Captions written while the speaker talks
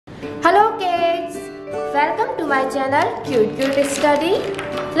Hello kids, welcome to my channel Cute Study.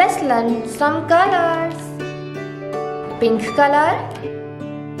 Let's learn some colors. Pink color,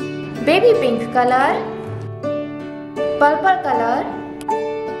 baby pink color, purple color,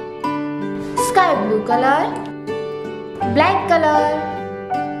 sky blue color, black color,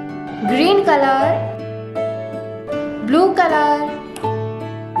 green color, blue color,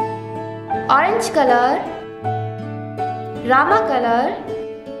 orange color, Rama color,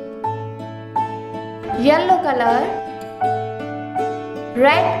 yellow color,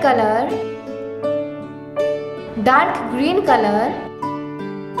 red color, dark green color,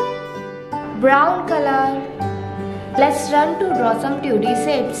 brown color. Let's learn to draw some 2D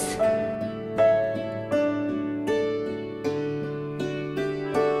shapes.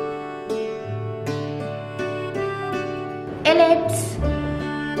 Ellipse,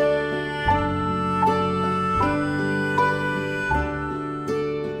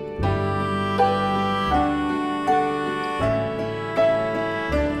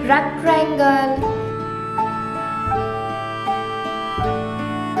 rectangle,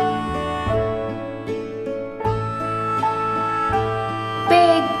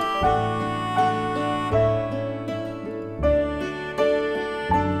 pig,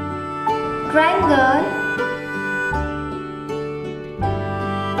 triangle,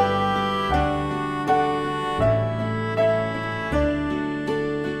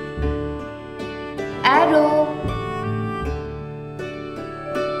 arrow,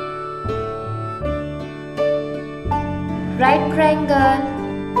 right triangle,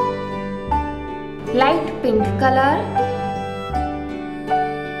 light pink color,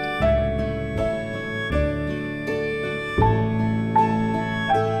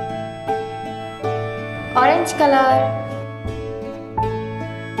 orange color,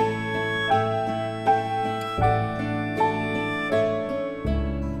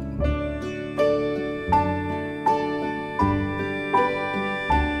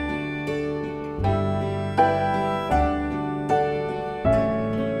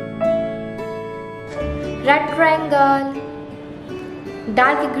 red triangle,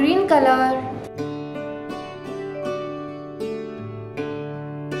 dark green color,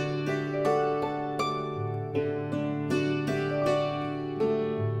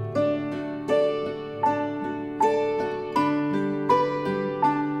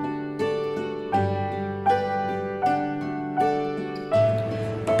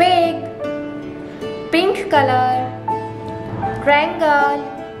 pig, pink color, triangle,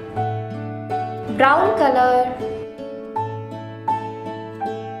 brown color,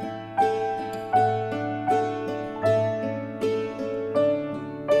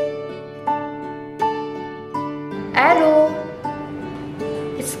 arrow,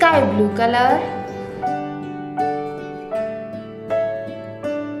 sky blue color,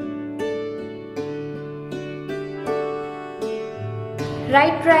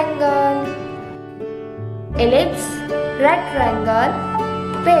 right triangle, ellipse, red triangle,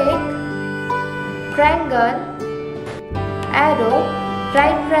 pig, triangle, arrow,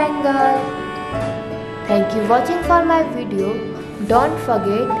 right triangle. Thank you for watching for my video. Don't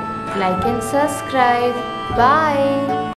forget like and subscribe. Bye.